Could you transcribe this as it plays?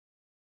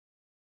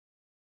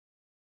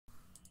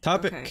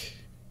Topic Okay.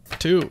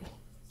 2.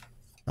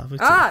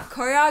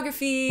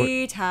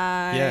 Choreography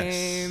time.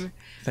 Yes.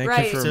 Thank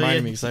Right. you for So, reminding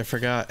yeah. me because I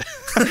forgot.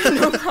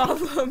 No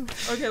problem.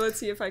 Okay, let's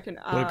see if I can.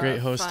 What a great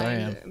host I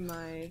am.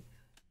 My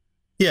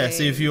Yeah,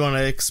 so if you want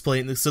to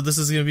explain, so this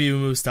is going to be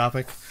Umu's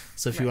topic,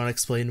 so if you want to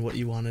explain what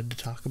you wanted to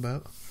talk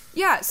about.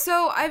 Yeah,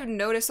 so I've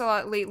noticed a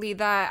lot lately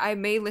that I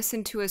may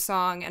listen to a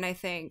song and I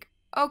think,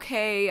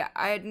 okay,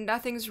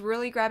 nothing's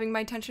really grabbing my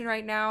attention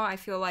right now. I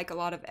feel like a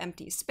lot of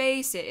empty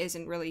space. It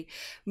isn't really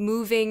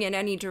moving in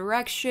any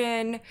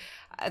direction.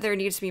 There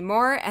needs to be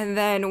more. And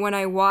then when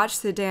I watch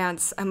the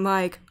dance, I'm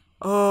like,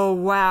 oh,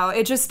 wow.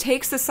 It just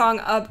takes the song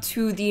up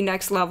to the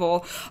next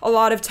level. A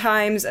lot of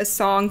times a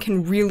song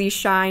can really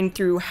shine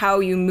through how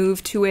you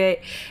move to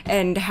it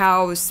and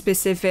how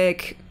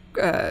specific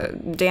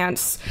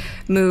dance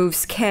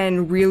moves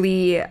can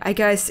really, I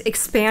guess,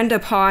 expand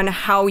upon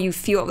how you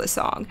feel the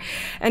song.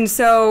 And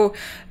so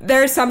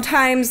there's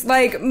sometimes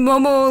like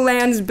Momo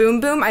Land's Boom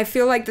Boom, I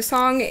feel like the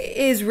song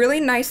is really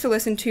nice to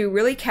listen to,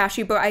 really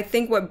catchy, but I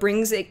think what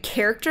brings it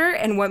character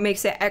and what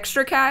makes it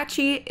extra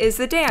catchy is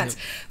the dance.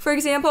 For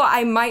example,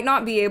 I might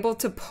not be able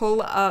to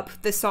pull up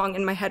the song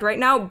in my head right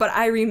now, but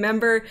I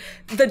remember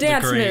the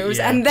dance moves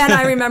and then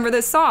I remember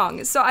the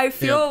song. So I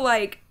feel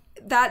like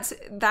that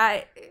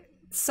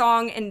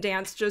song and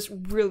dance just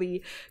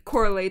really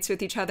correlates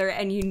with each other,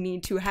 and you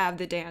need to have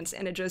the dance,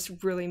 and it just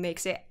really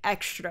makes it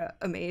extra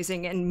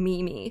amazing and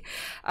memey.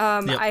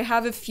 I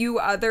have a few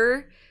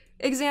other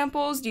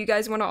examples. Do you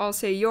guys want to all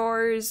say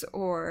yours,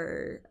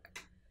 or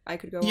I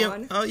could go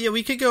on? Yeah,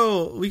 we could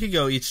go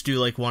each do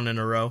like one in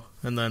a row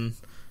and then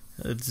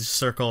just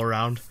circle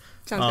around.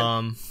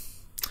 Sounds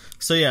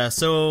good.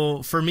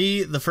 So for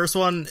me, the first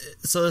one,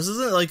 so this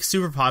isn't like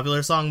super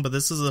popular song, but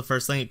this is the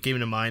first thing that came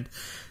to mind.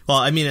 Well,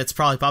 I mean, it's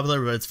probably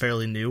popular, but it's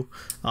fairly new,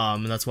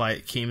 and that's why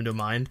it came to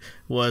mind,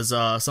 was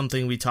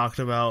something we talked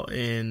about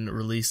in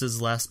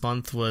releases last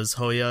month, was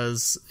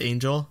Hoya's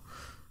Angel.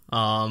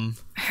 I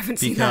haven't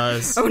seen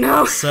that. Oh,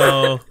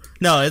 no.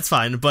 No, it's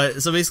fine.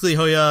 But, so basically,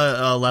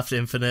 Hoya left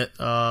Infinite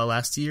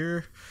last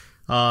year,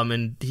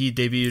 and he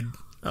debuted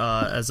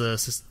as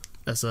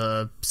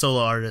a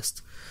solo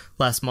artist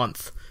last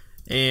month.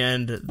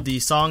 And the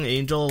song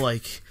Angel,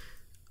 like,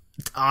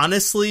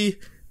 honestly,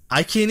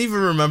 I can't even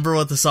remember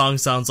what the song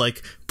sounds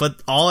like, but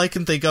all I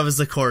can think of is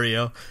the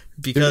choreo.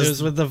 Because it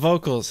was with the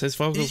vocals. His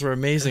vocals were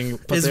amazing,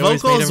 but his they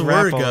always made vocals him were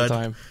rap all good. the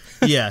time.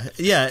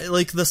 yeah,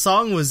 like the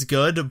song was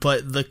good,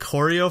 but the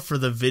choreo for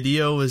the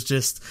video was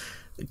just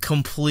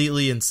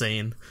completely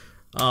insane.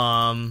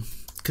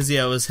 Because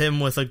it was him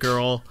with a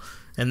girl,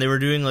 and they were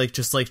doing like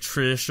just like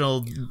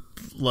traditional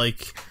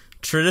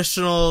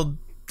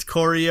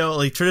choreo,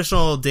 like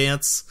traditional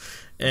dance.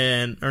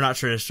 Or not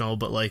traditional,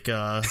 but like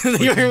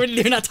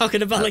you're not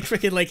talking about like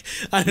freaking like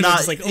I don't know,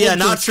 just like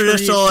not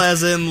traditional Korean.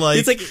 As in like,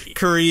 it's like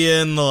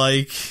Korean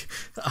like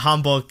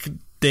hanbok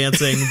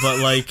dancing, but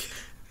like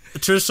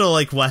traditional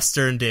like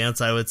Western dance,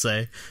 I would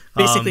say.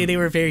 Basically, they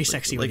were very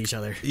sexy with each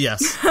other.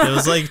 Yes, it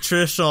was like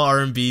traditional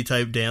R&B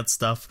type dance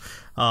stuff.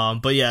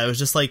 But yeah, it was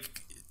just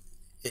like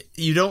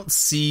you don't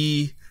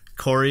see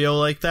choreo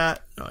like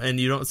that, and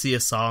you don't see a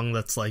song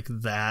that's like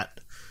that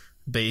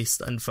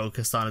based and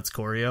focused on its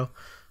choreo.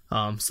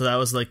 So that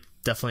was like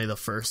definitely the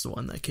first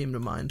one that came to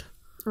mind.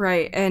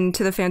 Right, and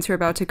to the fans who are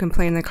about to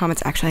complain in the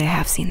comments, actually I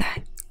have seen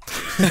that.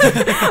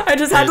 I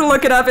just had to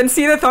look it up and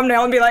see the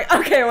thumbnail and be like,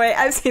 okay, wait,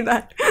 I've seen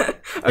that.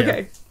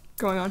 Okay,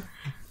 going on.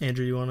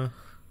 Andrew, you wanna?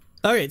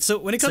 All right, so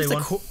when it comes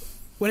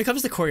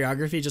to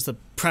choreography, just a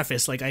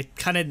preface, like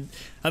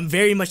I'm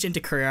very much into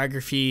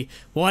choreography.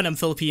 One, I'm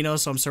Filipino,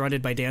 so I'm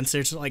surrounded by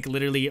dancers like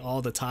literally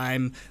all the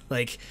time.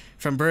 Like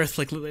from birth,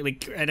 like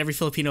at every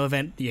Filipino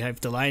event, you have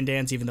the lion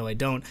dance, even though I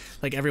don't.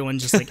 Like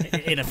everyone's just like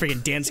in a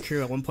freaking dance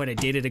crew. At one point, I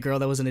dated a girl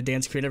that was in a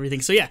dance crew and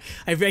everything. So yeah,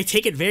 I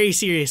take it very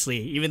seriously,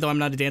 even though I'm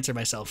not a dancer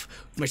myself,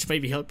 which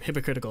might be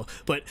hypocritical.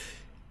 But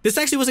this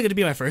actually wasn't going to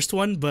be my first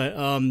one, but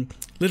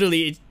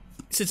literally,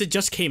 since it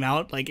just came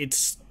out, like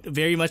it's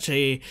very much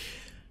a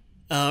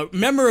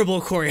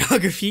memorable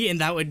choreography,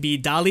 and that would be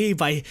Dali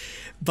by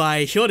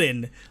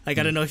Hyorin. Like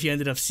I don't know if you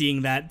ended up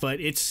seeing that, but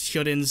it's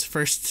Hyorin's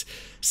first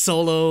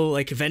solo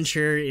like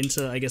venture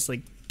into, I guess,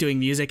 like doing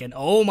music, and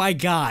oh my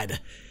god,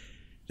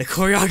 the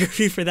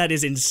choreography for that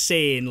is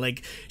insane.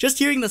 Like just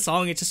hearing the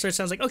song, it just sort of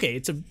sounds like, okay,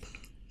 it's a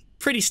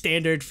pretty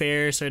standard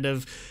fare sort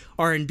of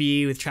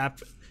R&B with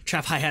trap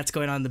hi-hats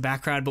going on in the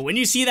background, but when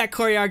you see that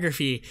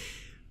choreography,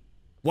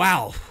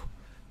 wow.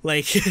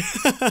 Like,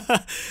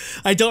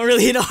 I don't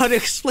really know how to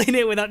explain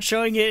it without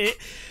showing it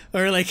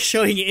or like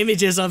showing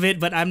images of it,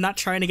 but I'm not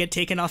trying to get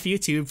taken off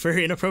YouTube for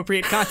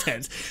inappropriate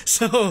content.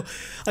 So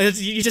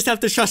you just have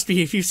to trust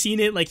me. If you've seen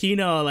it, like, you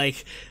know,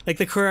 like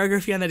the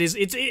choreography on that is,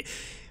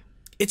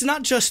 it's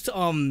not just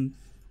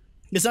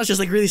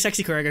like really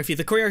sexy choreography.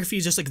 The choreography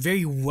is just like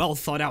very well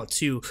thought out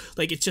too.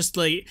 Like it's just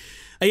like,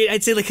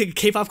 I'd say like a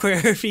K-pop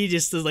choreography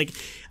just is like,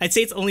 I'd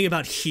say it's only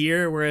about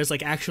here, whereas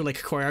like actual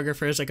like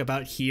choreographers like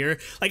about here.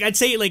 Like I'd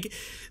say like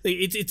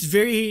it's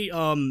very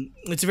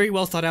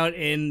well thought out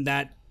in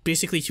that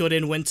basically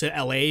Hyorin went to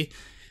LA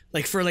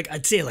like for like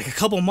I'd say like a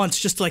couple months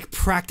just to like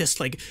practice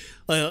like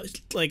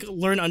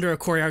learn under a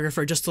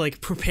choreographer just to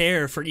like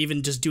prepare for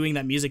even just doing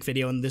that music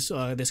video and this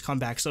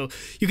comeback. So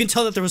you can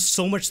tell that there was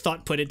so much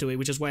thought put into it,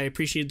 which is why I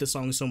appreciated the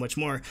song so much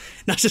more.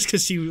 Not just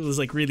because she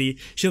looked really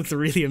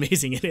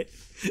amazing in it.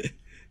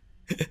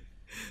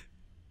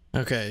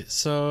 Okay,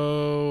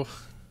 so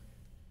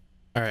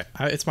all right,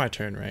 it's my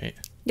turn, right?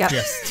 Yeah.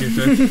 Yes, it's your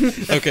turn.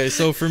 Okay,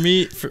 so for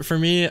me,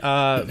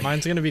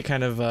 mine's gonna be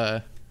kind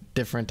of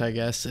different, I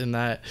guess, in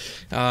that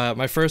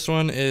my first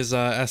one is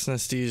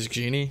SNSD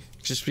Genie,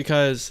 just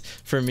because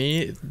for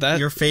me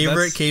your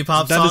favorite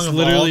K-pop that song is of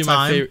literally all my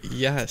time. favorite.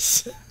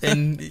 Yes,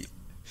 And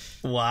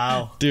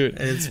wow, dude,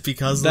 it's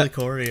because of the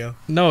choreo.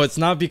 No, it's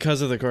not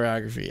because of the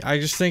choreography. I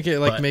just think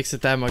it makes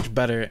it that much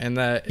better, and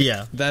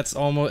that's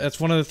one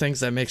of the things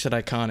that makes it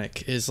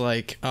iconic. Is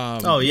like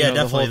definitely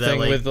the whole that thing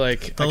like, with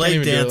like the I leg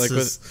can't even dance do it,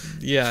 like, is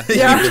yeah.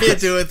 you can't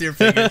do it with your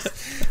fingers.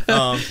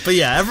 But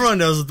yeah, everyone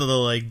knows the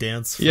leg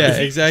dance. Yeah,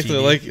 exactly.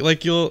 Genie.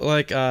 Like you'll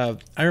like I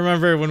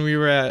remember when we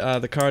were at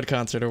the Card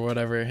concert or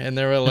whatever, and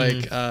there were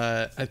like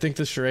I think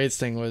the charades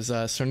thing was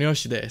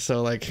Sonyoshide,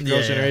 so like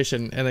Girls'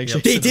 Generation, and like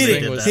Yep. They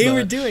did it. was They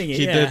were doing it.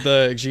 He Yeah. did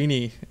the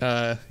Genie,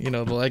 the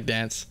leg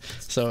dance.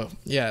 So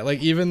yeah,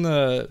 like even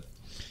the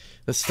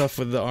stuff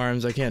with the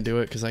arms, I can't do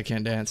it because I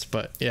can't dance.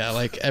 But yeah,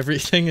 like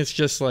everything is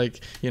just like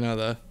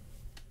the.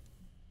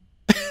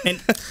 And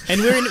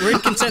we're in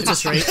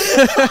consensus, right?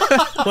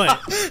 What?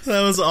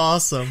 That was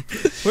awesome.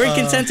 We're in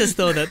consensus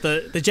though that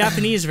the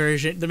Japanese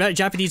version, the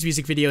Japanese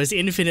music video, is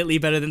infinitely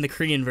better than the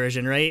Korean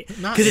version, right?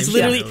 Because it's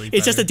literally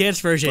it's just a dance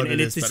version, and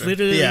it's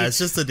literally it's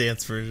just a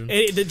dance version.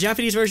 The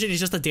Japanese version is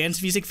just a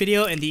dance music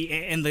video, and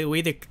the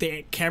way the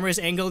camera is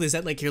angled is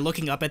that like you're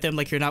looking up at them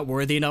like you're not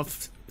worthy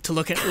enough to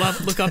look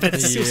up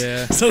at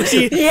Yeah. So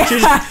she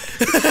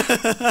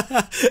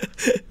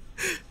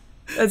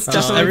That's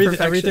definitely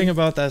everything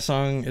about that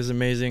song is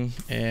amazing,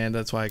 and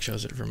that's why I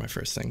chose it for my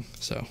first thing.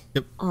 So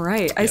All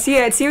right. I see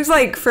it. It seems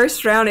like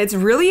first round, it's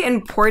really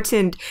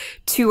important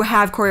to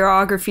have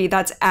choreography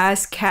that's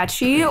as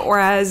catchy or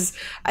as,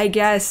 I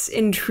guess,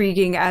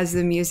 intriguing as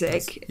the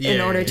music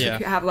in order to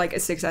have like a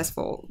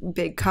successful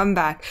big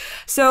comeback.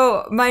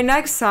 So my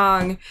next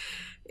song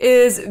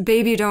is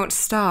Baby Don't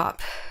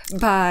Stop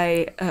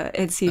by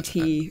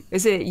NCT.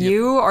 Is it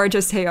you or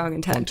just Taeyong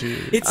and Ten?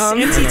 it's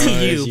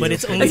NCT U, but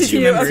it's only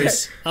two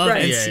members. Okay.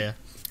 Right. Yeah.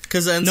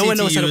 Because NCT No one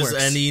knows how it is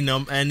works.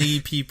 any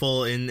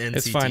people in NCT.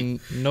 it's fine.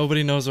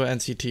 Nobody knows what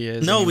NCT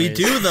is. No, we anyways.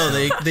 do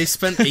though. They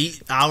spent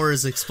 8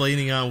 hours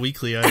explaining on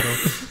Weekly Idol.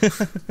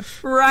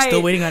 Right.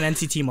 Still waiting on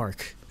NCT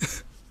Mark.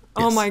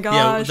 Oh my Yeah,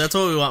 gosh. that's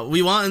what we want.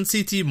 We want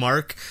NCT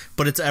Mark,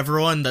 but it's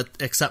everyone that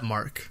except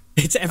Mark.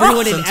 It's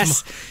everyone in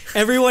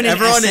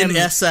everyone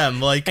in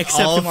SM, like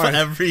except all Mark.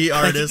 every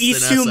Like artist in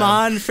SM.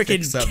 Isuman, freaking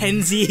except-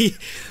 Kenzie,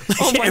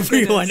 like my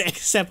everyone goodness.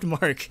 except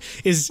Mark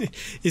is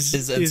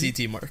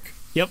NCT Mark.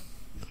 Yep.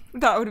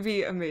 That would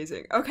be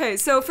amazing. Okay,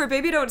 so for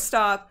Baby Don't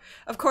Stop,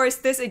 of course,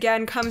 this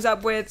again comes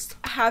up with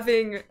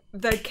having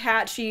the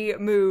catchy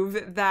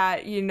move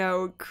that,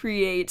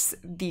 creates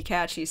the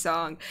catchy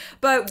song.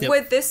 But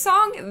with this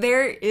song,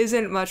 there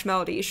isn't much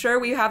melody. Sure,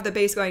 we have the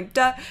bass going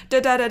da, da,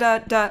 da, da, da,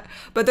 da,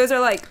 but those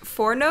are like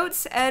 4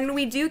 notes, and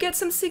we do get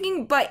some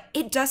singing, but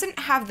it doesn't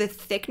have the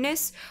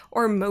thickness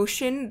or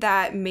motion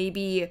that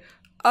maybe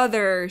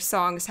other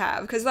songs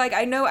have, because like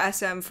I know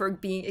SM for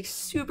being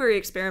super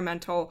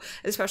experimental,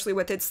 especially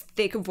with its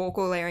thick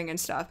vocal layering and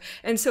stuff,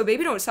 and so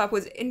Baby Don't Stop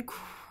was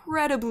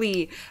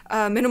incredibly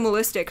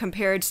minimalistic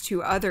compared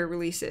to other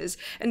releases.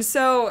 And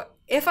so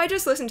if I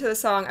just listened to the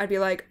song, I'd be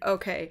like,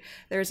 okay,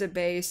 there's a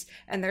bass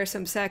and there's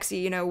some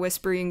sexy,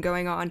 whispering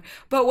going on,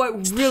 but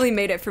what really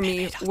made it for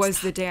me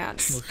was the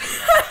dance.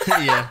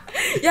 Yeah,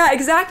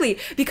 exactly,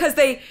 because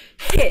they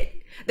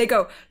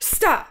go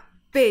stop,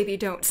 baby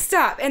don't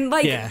stop, and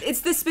like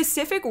it's the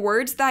specific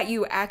words that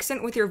you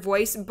accent with your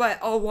voice but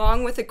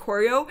along with the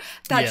choreo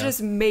that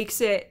just makes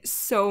it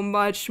so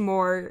much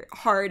more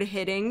hard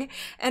hitting.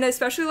 And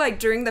especially like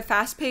during the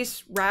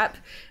fast-paced rap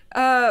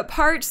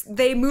parts,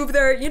 they move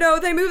their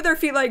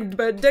feet like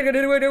it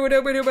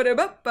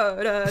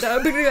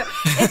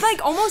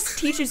like almost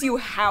teaches you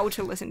how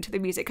to listen to the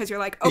music, because you're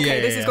like,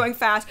 okay, this is going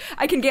fast,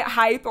 I can get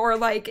hype, or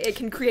like it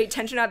can create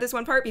tension at this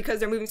one part because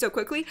they're moving so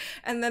quickly,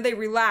 and then they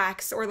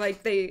relax or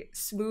like they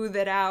smooth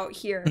it out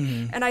here.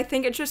 And I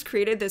think it just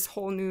created this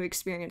whole new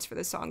experience for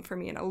the song for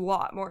me and a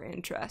lot more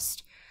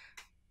interest.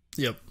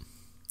 Yep.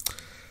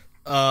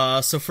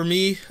 So for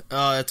me,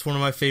 it's one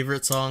of my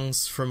favorite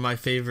songs from my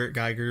favorite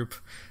guy group,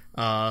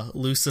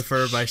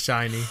 Lucifer by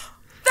Shiny.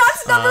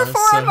 That's number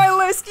 4 on my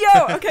list.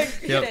 Yo, okay,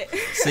 hit it.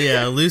 So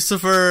yeah,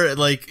 Lucifer,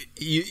 like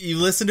you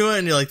listen to it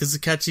and you're like, this is a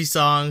catchy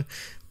song,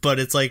 but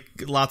it's like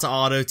lots of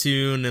auto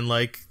tune and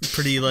like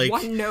pretty like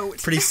one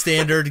note. pretty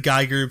standard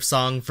guy group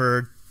song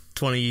for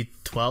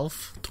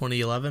 2012,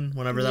 2011,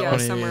 whenever that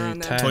was. Somewhere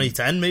around there.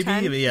 2010 maybe?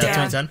 10? Yeah,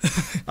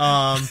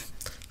 2010.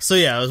 So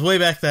yeah, it was way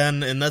back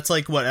then, and that's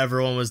like what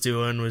everyone was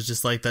doing, was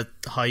just like that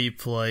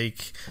hype,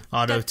 like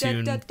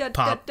auto-tune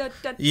pop.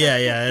 Yeah,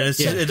 and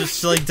it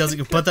just like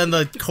doesn't. But then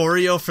the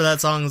choreo for that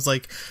song is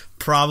like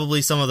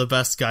probably some of the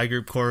best guy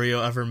group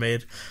choreo ever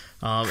made.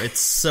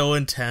 It's so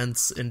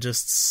intense and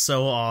just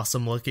so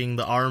awesome looking.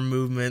 The arm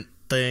movement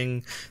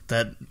thing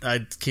that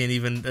I can't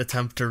even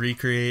attempt to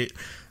recreate.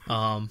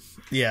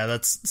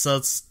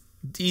 That's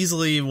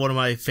easily one of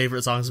my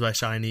favorite songs by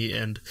SHINee,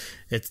 and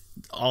it's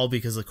all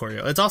because of the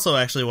choreo. It's also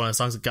actually one of the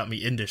songs that got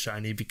me into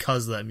SHINee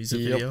because of that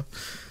music video.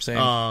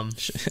 Same.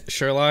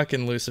 Sherlock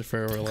and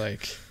Lucifer were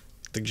like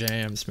the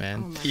jams,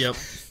 man. Oh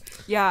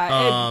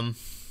yeah.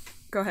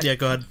 Go ahead. Yeah,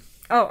 go ahead.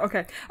 Oh,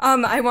 okay.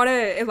 I want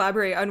to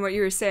elaborate on what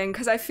you were saying,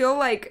 because I feel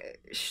like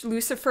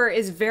Lucifer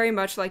is very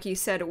much, like you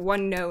said,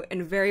 one note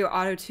and very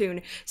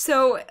auto-tune.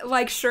 So,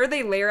 like, sure,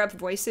 they layer up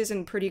voices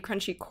and pretty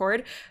crunchy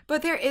chord,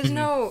 but there is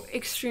no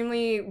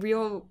extremely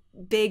real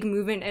big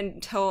movement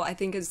until I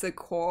think is the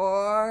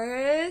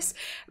chorus.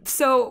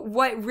 So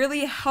what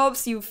really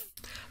helps you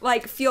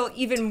feel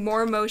even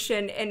more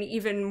motion and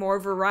even more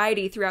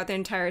variety throughout the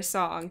entire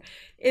song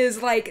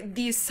is like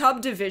these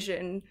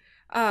subdivision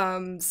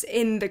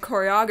in the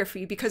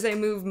choreography, because they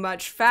move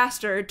much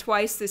faster,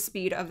 twice the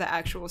speed of the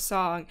actual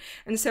song,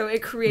 and so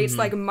it creates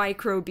like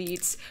micro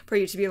beats for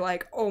you to be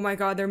like, oh my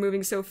god, they're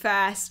moving so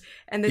fast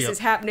and this is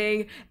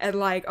happening, and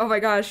like, oh my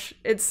gosh,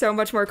 it's so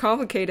much more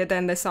complicated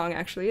than the song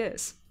actually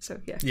is. So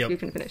you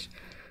can finish.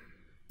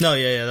 No,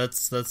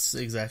 that's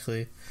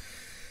exactly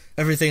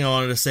everything I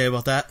wanted to say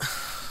about that.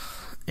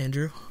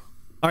 Andrew?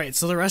 Alright,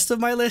 so the rest of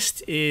my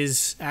list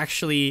is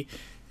actually,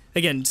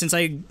 again, since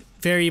I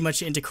very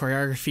much into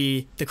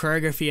choreography, the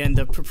choreography I end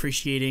up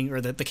appreciating,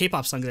 or the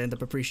K-pop songs I end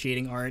up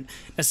appreciating, aren't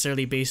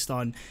necessarily based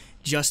on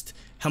just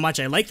how much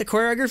I like the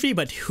choreography,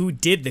 but who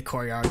did the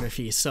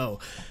choreography. So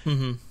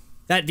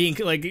that being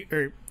like,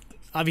 or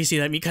obviously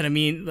that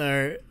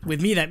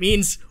with me that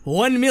means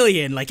 1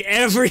 million. Like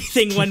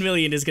everything 1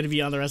 million is going to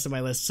be on the rest of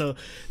my list. So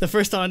the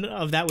first one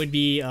of that would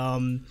be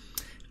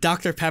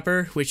Dr.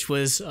 Pepper, which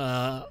was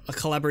a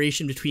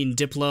collaboration between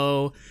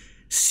Diplo,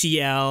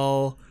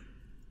 CL,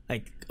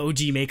 like OG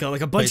Mako,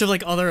 like a bunch of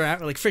like other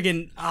like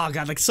friggin'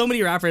 like so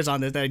many rappers on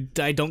there that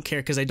I don't care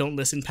because I don't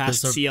listen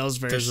past CL's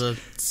verse. There's a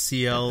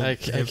CL I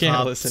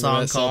can't listen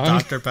song to that called song.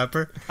 Dr.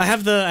 Pepper. I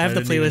have the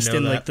playlist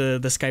in like the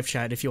Skype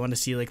chat if you want to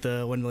see like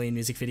the 1 million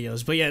music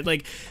videos. But yeah,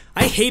 like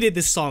I hated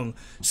this song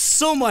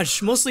so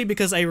much, mostly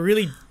because I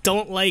really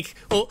don't like.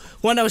 Well,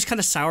 one, I was kind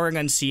of souring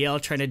on CL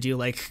trying to do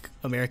like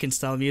American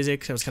style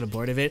music, so I was kind of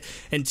bored of it.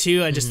 And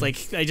two, I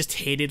just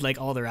hated like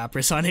all the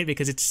rappers on it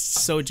because it's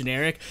so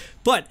generic.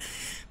 But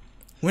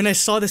when I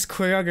saw this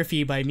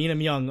choreography by Mina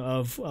Myung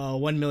of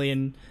 1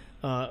 million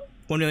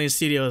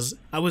Studios,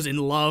 I was in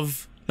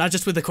love, not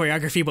just with the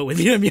choreography, but with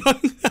Mina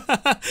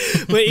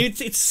Myung. But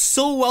it's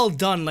so well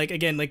done. Like,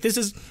 again, like this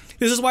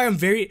is why I'm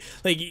very,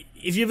 like,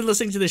 if you've been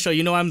listening to the show,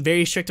 you know I'm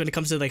very strict when it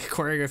comes to like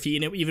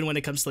choreography, and even when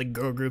it comes to like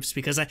girl groups,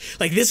 because I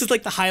like this is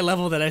like the high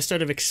level that I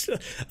sort of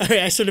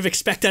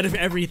expect out of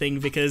everything,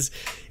 because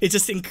it's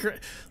just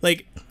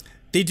like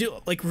they do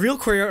like real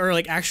choreo, or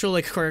like actual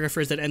like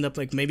choreographers that end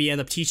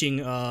up teaching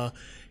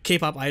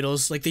K-pop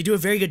idols. Like they do a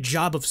very good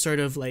job of sort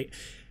of like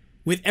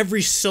with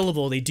every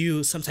syllable they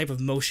do some type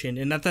of motion,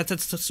 and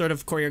that's the sort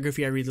of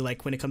choreography I really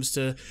like when it comes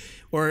to,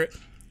 or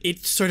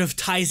it sort of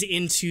ties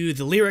into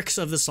the lyrics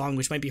of the song,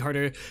 which might be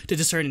harder to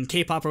discern in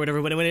K-pop or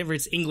whatever. But whenever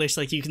it's English,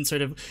 like you can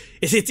sort of,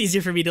 it's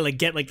easier for me to like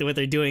get like what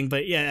they're doing.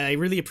 But yeah, I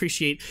really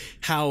appreciate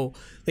how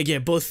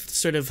both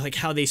sort of like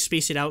how they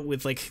space it out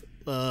with like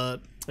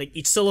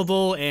each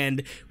syllable,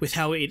 and with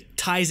how it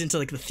ties into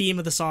like the theme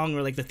of the song,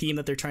 or like the theme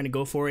that they're trying to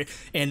go for.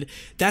 And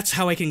that's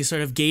how I can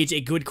sort of gauge a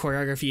good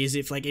choreography, is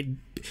if like it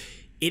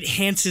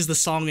enhances the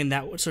song in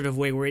that sort of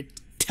way where it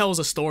tells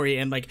a story.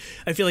 And like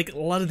I feel like a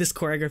lot of this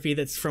choreography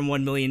that's from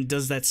 1 million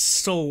does that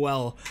so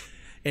well.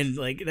 And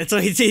like that's why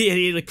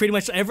like pretty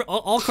much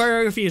all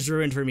choreography is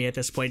ruined for me at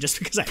this point, just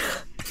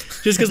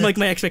because like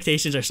my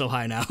expectations are so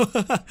high now.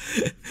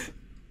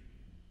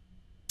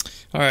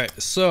 All right,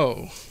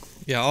 so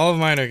yeah, all of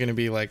mine are gonna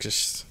be like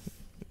just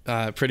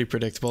pretty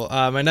predictable.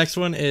 My next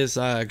one is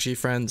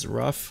G-Friend's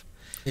Rough.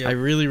 Yep. I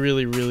really,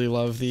 really, really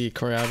love the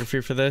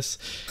choreography for this,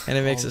 and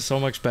it makes it so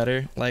much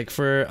better. Like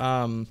for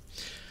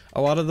a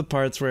lot of the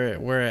parts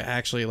where it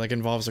actually like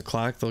involves a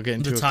clock, they'll get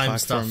into a clock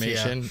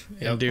formation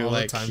and do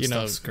like, you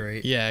know,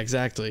 great. Yeah,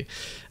 exactly.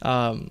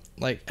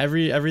 Like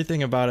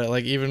everything about it,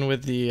 like even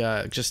with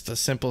the just the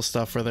simple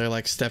stuff where they're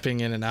like stepping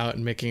in and out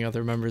and making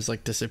other members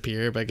like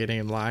disappear by getting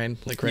in line,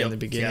 like right in the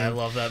beginning. Yeah, I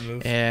love that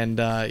move. And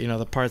you know,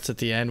 the parts at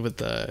the end with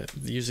the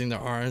using their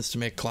arms to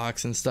make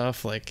clocks and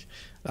stuff, like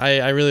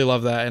I really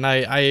love that. And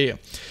I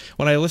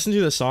when I listen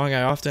to the song,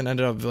 I often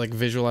ended up like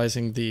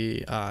visualizing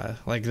the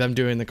like them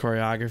doing the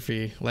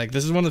choreography. Like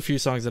this is one of the few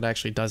songs that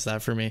actually does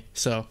that for me.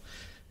 So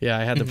yeah,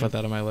 I had to put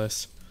that on my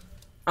list.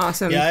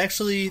 Awesome. Yeah,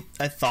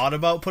 I thought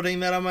about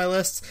putting that on my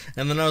list,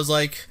 and then I was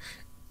like,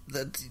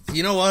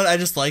 you know what? I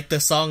just like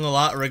this song a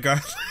lot,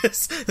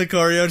 regardless. The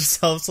choreo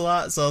just helps a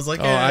lot, so I was like,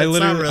 I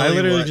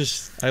literally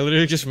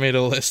just made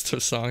a list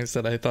of songs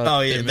that I thought.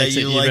 Oh yeah, that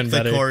you like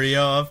the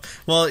choreo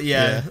of. Well,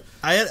 yeah.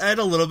 I had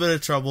a little bit of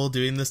trouble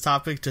doing this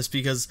topic just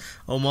because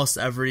almost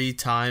every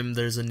time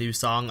there's a new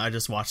song, I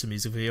just watch the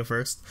music video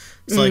first.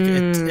 It's like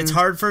it's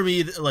hard for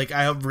me. Like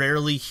I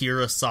rarely hear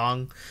a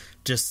song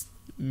just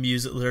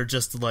music or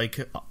just like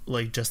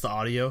just the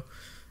audio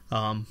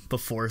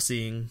before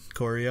seeing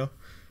choreo.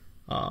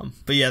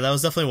 But yeah, that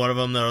was definitely one of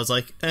them that I was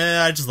like,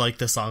 I just like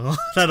this song a lot.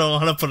 I don't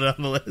want to put it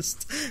on the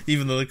list,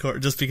 even though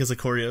just because the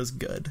choreo is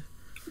good.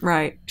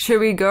 Right. Should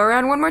we go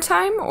around one more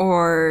time,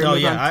 or? Oh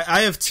yeah,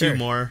 I have two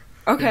more.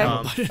 Okay.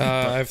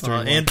 I have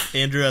three.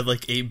 Andrew had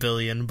like 8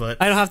 billion,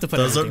 but I don't have to put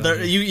those.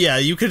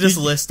 You could just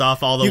list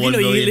off all the 1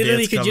 million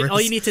dance covers.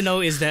 All you need to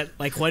know is that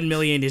like 1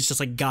 million is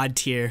just like god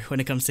tier when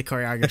it comes to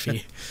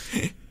choreography.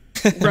 Right.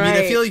 I mean,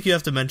 I feel like you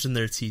have to mention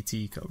their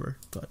TT cover,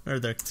 or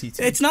their TT.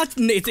 It's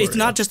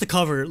not just the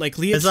cover. Like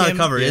Leah it's Kim, not a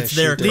cover. It's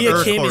their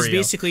Leah Kim choreo. Is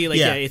basically like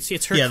it's her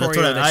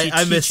choreo that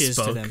she teaches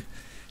to them.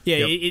 Yeah,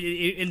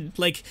 it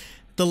like.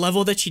 The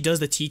level that she does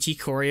the TT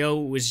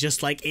choreo was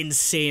just like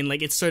insane.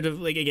 Like it's sort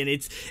of like, again,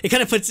 it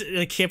kind of puts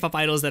like K-pop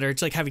idols that are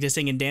like having to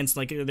sing and dance,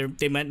 like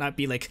they might not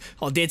be like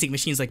all dancing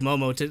machines like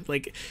Momo to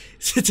like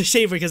to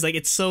shame, because like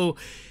it's so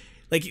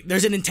like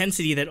there's an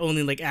intensity that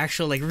only like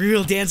actual like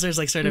real dancers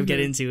like sort of get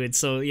into. And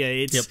so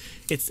yeah,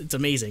 it's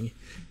amazing.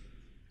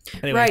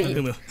 Anyway,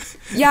 right.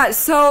 Yeah,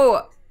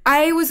 so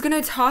I was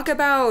gonna talk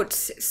about,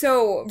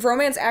 so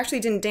Romance actually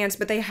didn't dance,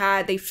 but they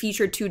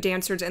featured 2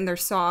 dancers in their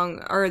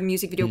song or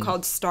music video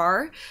called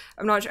Star.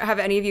 I'm not sure, have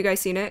any of you guys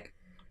seen it?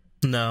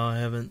 No, I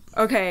haven't.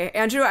 Okay,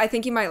 Andrew, I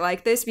think you might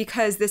like this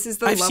because this is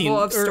the level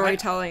of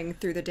storytelling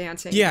through the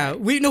dancing. Yeah,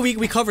 we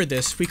covered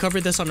this. We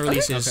covered this on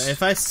releases. Okay,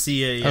 if I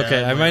see it,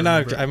 okay,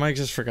 I might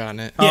just forgotten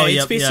it. Yeah,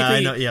 it's basically,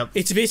 I know,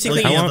 it's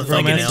basically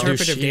like an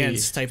interpretive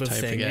dance type of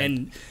thing, again.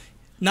 And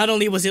not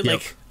only was it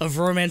like a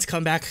romance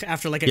comeback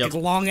after like a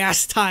long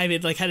ass time,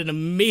 it like had an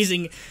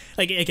amazing,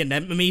 like again,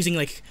 that amazing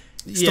like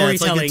storytelling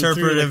it's like interpretive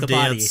through like, the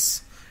dance.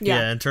 body.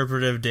 Yeah,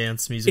 interpretive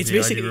dance music. It's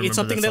basically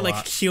something that like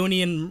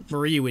Hyuni and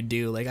Marie would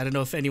do. Like I don't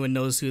know if anyone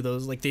knows who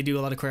those, like they do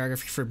a lot of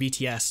choreography for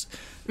BTS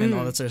and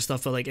all that sort of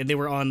stuff. But like, and they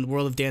were on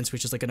World of Dance,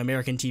 which is like an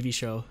American TV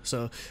show.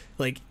 So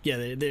like,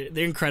 yeah,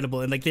 they're incredible,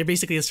 and like they're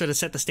basically sort of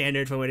set the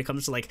standard for when it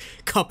comes to like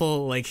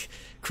couple like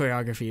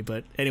choreography.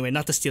 But anyway,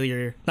 not to steal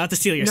your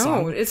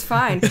song. No, it's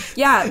fine.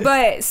 Yeah,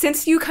 but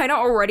since you kind of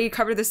already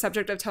covered the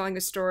subject of telling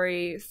a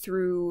story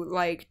through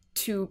like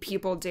 2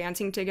 people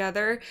dancing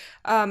together,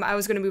 I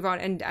was going to move on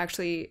and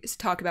actually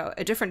talk about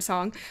a different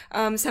song,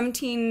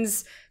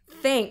 17's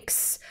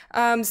Thanks.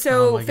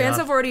 So fans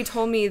have already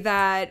told me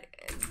that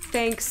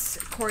Thanks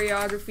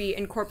choreography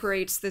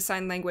incorporates the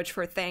sign language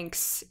for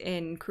thanks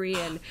in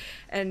Korean,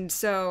 and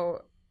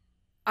so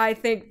I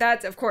think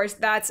that's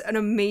an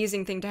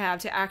amazing thing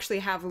to actually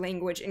have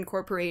language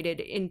incorporated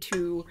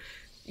into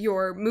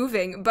your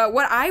moving. But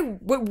what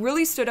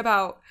really stood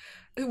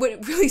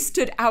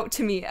out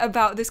to me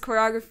about this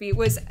choreography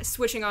was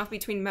switching off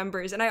between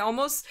members. And I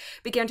almost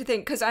began to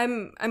think, because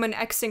I'm an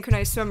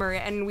ex-synchronized swimmer,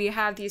 and we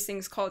have these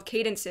things called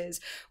cadences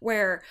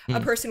where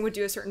a person would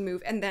do a certain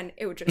move and then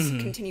it would just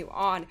continue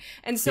on.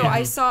 And so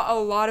I saw a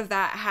lot of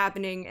that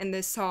happening in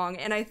this song,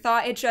 and I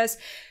thought it just,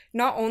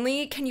 not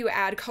only can you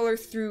add color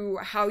through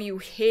how you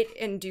hit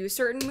and do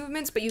certain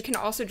movements, but you can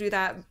also do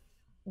that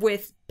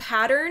with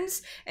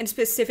patterns and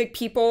specific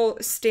people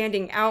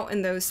standing out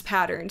in those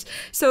patterns.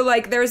 So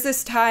like there's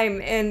this time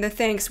in the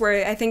Thanks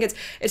where I think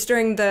it's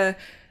during the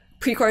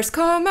pre-chorus,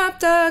 come up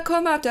da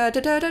da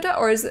da da,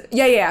 or is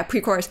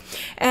pre-chorus,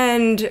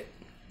 and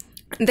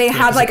they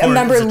had like a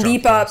member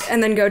leap up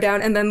and then go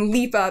down and then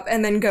leap up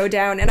and then go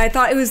down. And I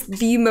thought it was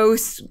the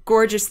most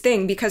gorgeous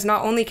thing, because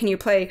not only can you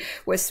play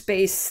with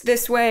space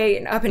this way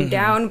and up and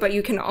down, but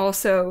you can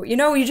also, you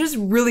just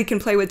really can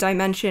play with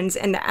dimensions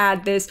and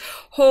add this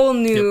whole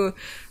new,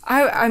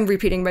 I'm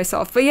repeating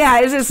myself, but yeah,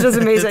 it's just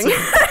amazing.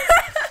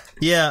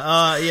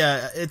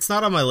 It's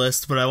not on my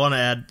list, but I want to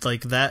add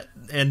like that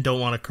and Don't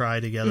Want to Cry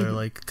together,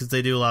 like, because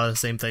they do a lot of the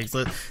same things.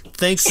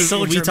 Thanks is,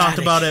 we talked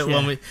about it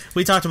when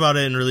we talked about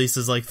it in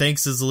releases. Like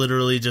Thanks is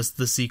literally just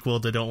the sequel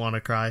to Don't Want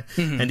to Cry,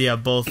 and yeah,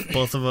 both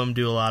of them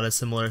do a lot of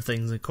similar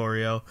things in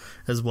choreo,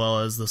 as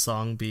well as the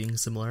song being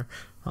similar.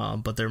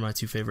 But they're my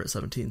 2 favorite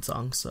 17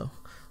 songs, so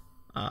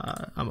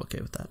I'm okay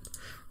with that.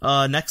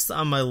 Next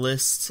on my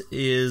list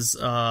is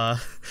this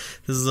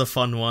is a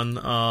fun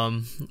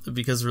one,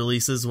 because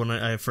releases, when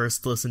I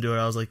first listened to it,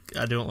 I was like,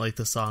 I don't like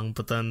the song,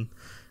 but then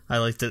I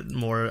liked it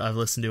more. I've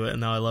listened to it and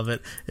now I love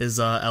it. Is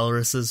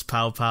Elris's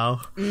Pow Pow.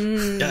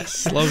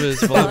 Yes, love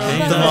his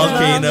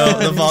volcano.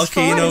 The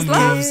volcano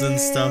moves and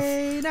stuff.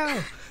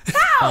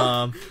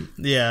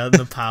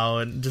 The pow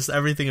and just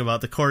everything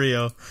about the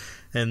choreo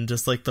and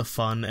just like the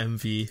fun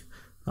MV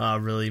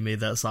really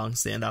made that song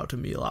stand out to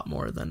me a lot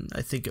more than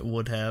I think it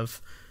would have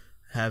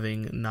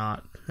having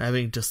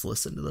just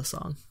listened to the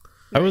song.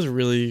 I was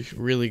really,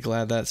 really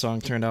glad that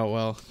song turned out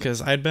well,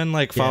 because I'd been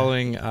like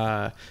following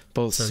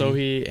both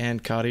Sohee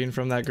and Karin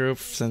from that group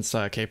since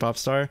K-pop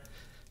Star.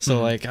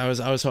 So like I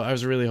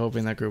was really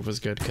hoping that group was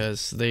good,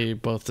 because they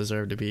both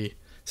deserve to be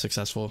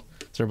successful.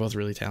 They're both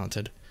really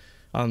talented.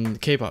 On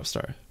K-pop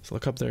Star, so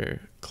look up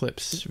their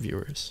clips,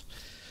 viewers.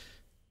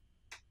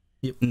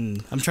 Yep.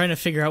 I'm trying to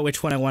figure out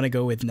which one I want to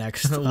go with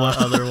next. What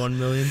other 1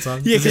 million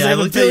songs? Yeah, because I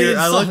looked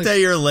at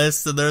your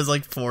list and there's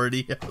like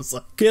 40. I was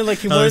like,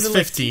 more than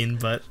 15,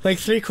 but like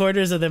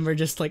 3/4 of them are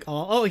just like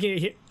all. Oh,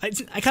 okay. I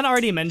kind of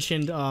already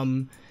mentioned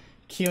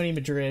Keone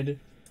Madrid.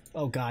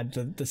 Oh God,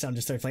 the sound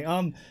just starts like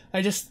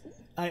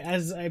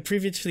as I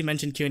previously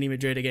mentioned, Keone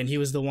Madrid again. He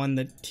was the one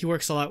that he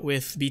works a lot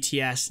with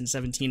BTS and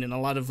 17 and a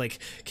lot of like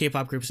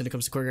K-pop groups when it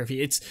comes to choreography.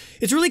 It's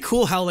really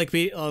cool how like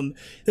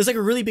there's like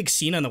a really big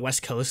scene on the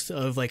West Coast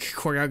of like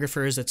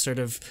choreographers that sort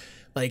of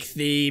like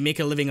they make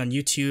a living on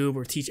YouTube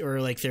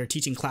or like they're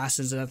teaching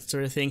classes and that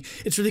sort of thing.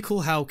 It's really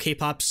cool how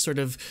K-pop sort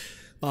of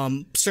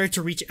started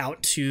to reach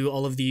out to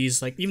all of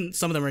these, like even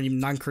some of them are even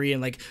non-Korean,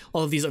 like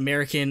all of these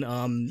American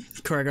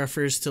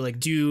choreographers to like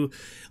do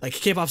like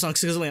K-pop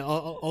songs, because like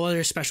all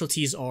other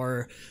specialties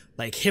are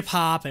like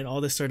hip-hop and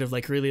all this sort of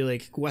like really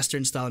like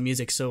Western style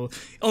music, so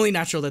only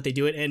natural that they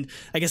do it. And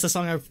I guess the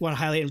song I want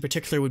to highlight in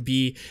particular would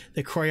be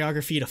the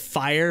choreography to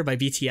Fire by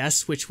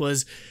BTS, which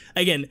was,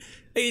 again,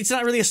 it's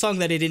not really a song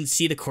that I didn't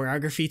see the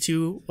choreography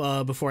to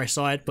before I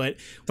saw it, but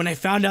when I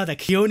found out that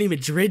Keone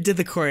Madrid did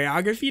the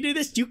choreography to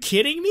this, you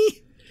kidding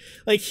me?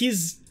 Like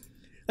he's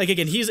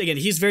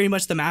very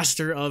much the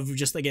master of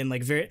just like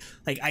very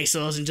like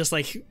ISOs and just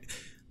like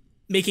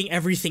making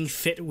everything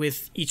fit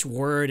with each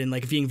word and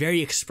like being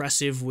very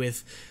expressive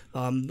with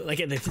like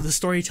the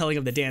storytelling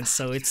of the dance.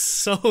 So it's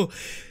so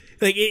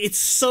like it's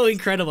so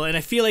incredible, and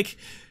I feel like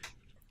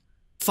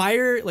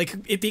Fire, like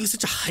it being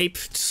such a hype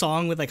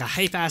song with like a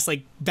hype ass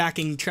like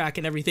backing track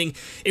and everything,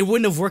 it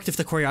wouldn't have worked if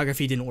the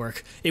choreography didn't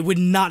work. It would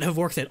not have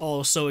worked at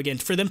all. So again,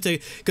 for them to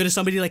go to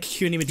somebody like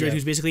Keone Madrid,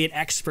 who's basically an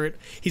expert,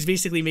 he's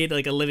basically made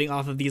like a living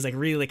off of these like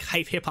really like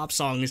hype hip hop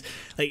songs.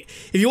 Like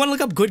if you want to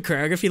look up good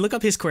choreography, look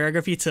up his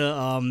choreography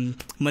to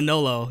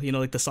Manolo, you know,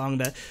 like the song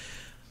that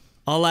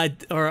all I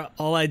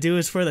do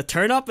is for the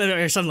turn up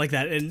or something like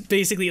that. And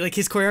basically like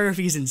his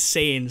choreography is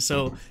insane.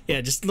 So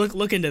yeah, just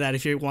look into that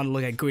if you want to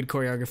look at good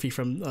choreography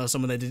from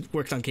someone that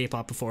worked on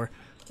K-pop before.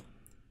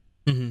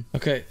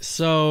 Okay,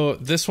 so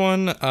this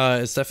one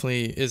is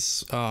definitely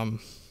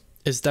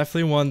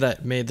one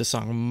that made the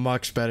song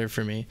much better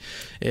for me.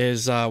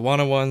 Is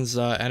 101's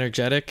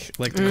Energetic.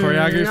 Like the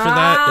choreography for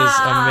that is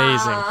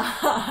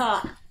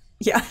amazing.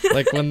 Yeah.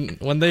 Like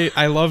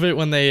I love it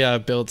when they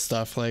build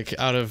stuff like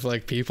out of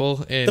like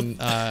people in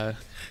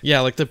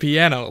like the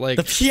piano. Like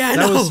the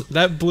piano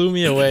that blew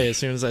me away as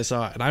soon as I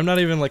saw it. And I'm not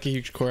even like a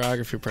huge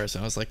choreography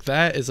person. I was like,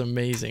 that is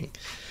amazing.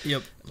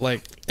 Yep.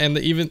 Like, and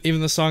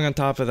even the song on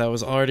top of that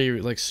was already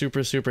like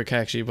super super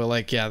catchy. But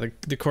like the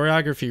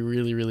choreography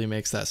really really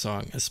makes that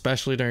song,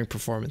 especially during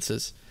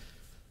performances.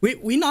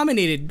 We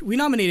nominated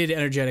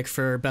Energetic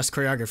for best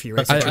choreography,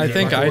 right? I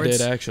think I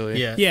did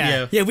actually.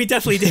 Yeah, we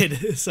definitely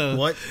did. So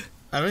what?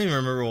 I don't even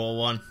remember what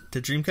won.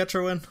 Did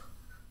Dreamcatcher win?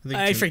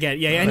 I forget.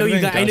 Yeah, I know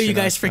you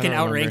guys freaking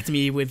outranked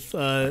me with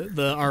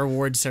our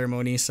award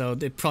ceremony, so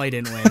it probably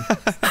didn't win.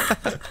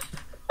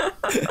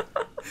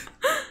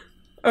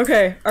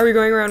 Okay, are we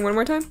going around one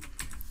more time?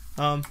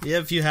 Yeah,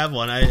 if you have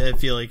one, I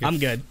feel like I'm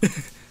good.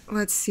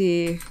 Let's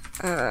see.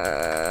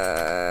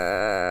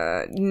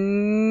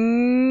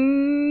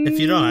 If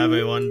you don't have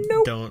anyone,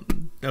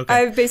 don't.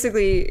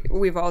 Okay.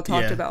 We've all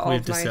talked about all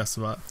we've of my discussed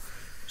about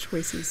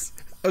choices.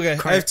 Okay,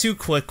 I have two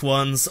quick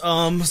ones.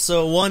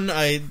 So one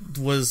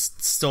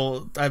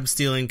I'm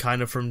stealing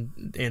kind of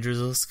from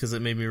Andrew's list because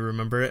it made me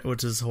remember it,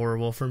 which is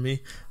horrible for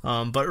me.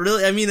 But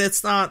really, I mean,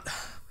 it's not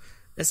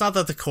that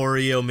the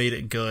choreo made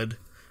it good.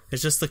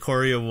 It's just the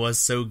choreo was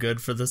so good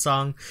for the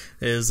song.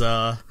 Is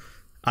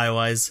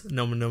IOI's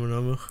Nomu Nomu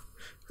Nomu.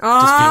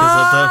 Just because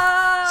of the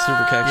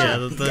super catchy.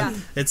 Yeah,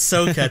 it's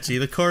so catchy.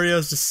 The choreo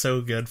is just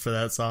so good for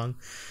that song.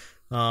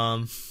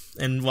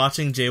 And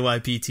watching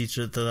JYP teach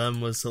it to them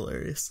was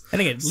hilarious.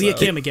 And again,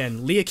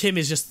 Leah Kim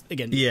is just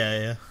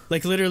yeah.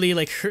 Like literally,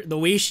 like the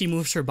way she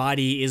moves her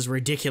body is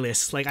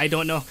ridiculous. Like I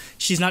don't know,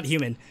 she's not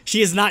human.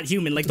 She is not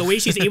human. Like the way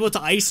she's able to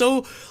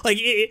ISO, like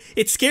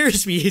it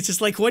scares me. It's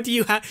just like, what do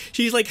you have?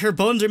 She's like her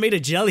bones are made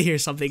of jelly or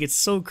something. It's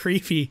so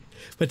creepy,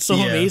 but so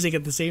amazing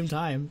at the same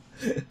time.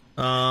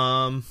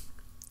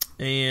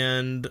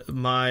 And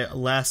my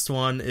last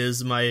one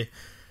is my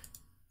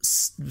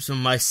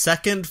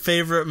second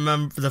favorite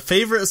the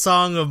favorite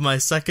song of my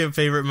second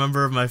favorite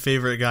member of my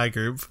favorite guy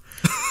group,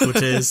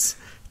 which is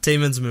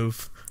Taemin's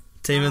Move.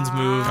 Taemin's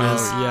Move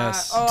is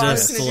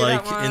just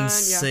like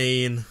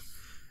insane,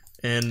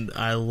 and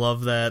I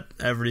love that,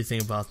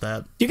 everything about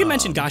that. You can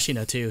mention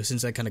Gashina too,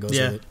 since that kind of goes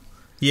with it.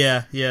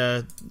 Yeah,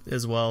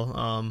 as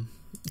well.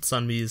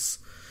 Sunmi's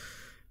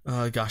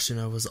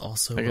Gashina was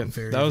also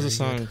very. That was a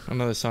very song,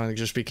 another song that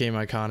just became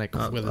iconic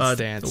with its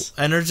dance.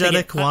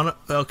 Energetic one.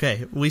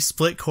 Okay, we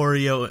split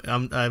choreo.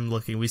 I'm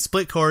looking. We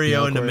split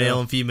choreo into male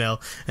and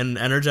female, and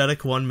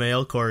Energetic one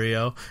male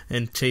choreo,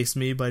 and Chase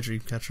Me by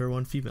Dreamcatcher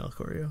one female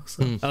choreo.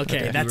 So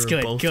okay, that's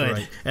good. Good.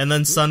 Right. And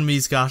then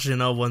Sunmi's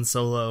Gashina one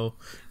solo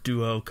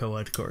duo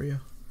co-ed choreo.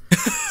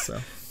 So.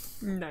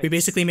 Nice. We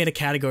basically made a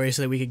category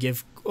so that we could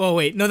give. Oh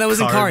wait, no, that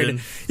wasn't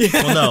card. Yeah.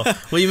 Well, no,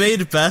 we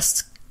made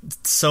best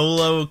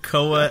solo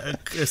co-ed,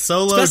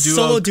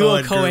 solo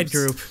duo co-ed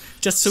group,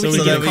 just so we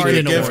could give Card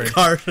an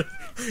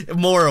award.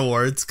 More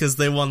awards because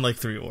they won like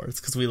 3 awards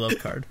because we love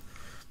Card.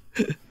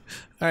 All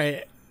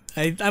right,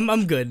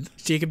 I'm good.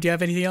 Jacob, do you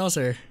have anything else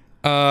or?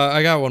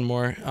 I got one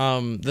more.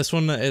 This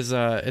one is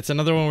it's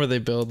another one where they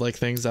build like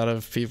things out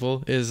of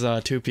people. Is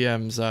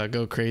 2PM's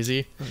Go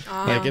Crazy.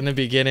 Like in the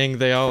beginning,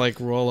 they all like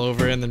roll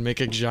over and then make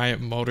a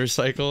giant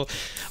motorcycle.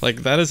 Like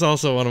that is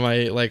also one of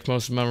my like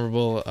most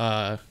memorable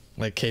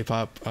like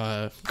K-pop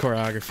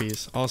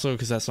choreographies. Also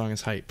because that song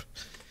is hype.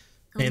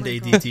 And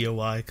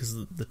ADTOY because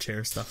of the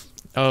chair stuff.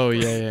 Oh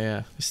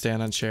yeah.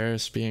 Stand on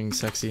chairs, being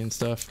sexy and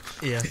stuff.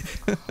 Yeah.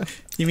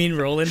 You mean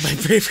Rollin' by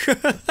Brave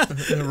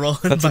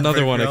Girls? That's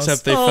another one,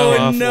 except they fell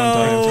off one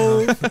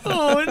time.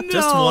 Oh no!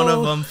 Just one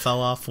of them fell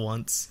off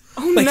once.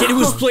 Oh like no! It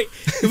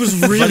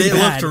was really but it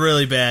bad. Looked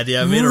really bad.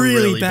 Yeah, it made a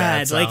really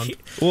bad sound.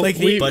 But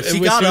she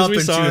got up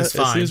and she was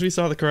fine. As soon as we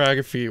saw the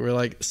choreography, we're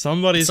like,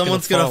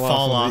 someone's gonna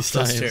fall off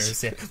those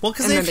chairs. Yeah. Well,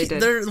 because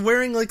they're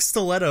wearing like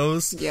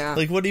stilettos. Yeah.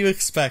 Like, what do you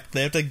expect?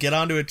 They have to get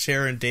onto a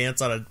chair and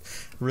dance on a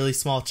really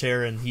small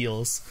chair in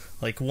heels.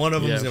 Like, one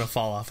of them is gonna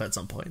fall off at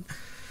some point.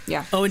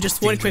 Yeah. Oh, and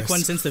just one quick one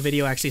since the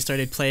video actually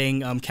started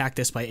playing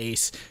Cactus by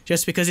Ace,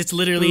 just because it's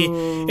literally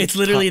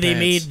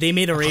they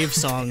made a rave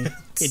song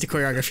into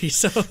choreography.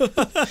 So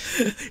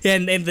yeah,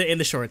 and in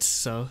the shorts.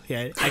 So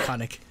yeah,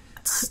 iconic.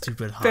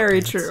 Stupid hot Very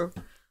pants. true.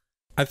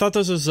 I thought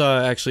this was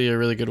actually a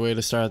really good way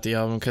to start the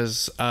album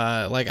because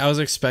like I was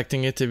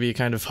expecting it to be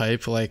kind of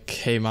hype like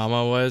Hey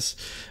Mama was,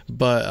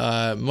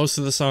 but most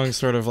of the songs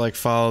sort of like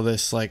follow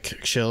this like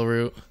chill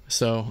route.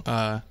 So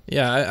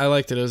yeah, I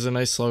liked it. It was a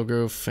nice slow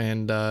groove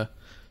and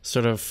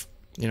sort of,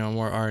 you know,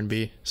 more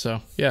R&B.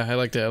 So yeah, I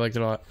liked it a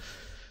lot.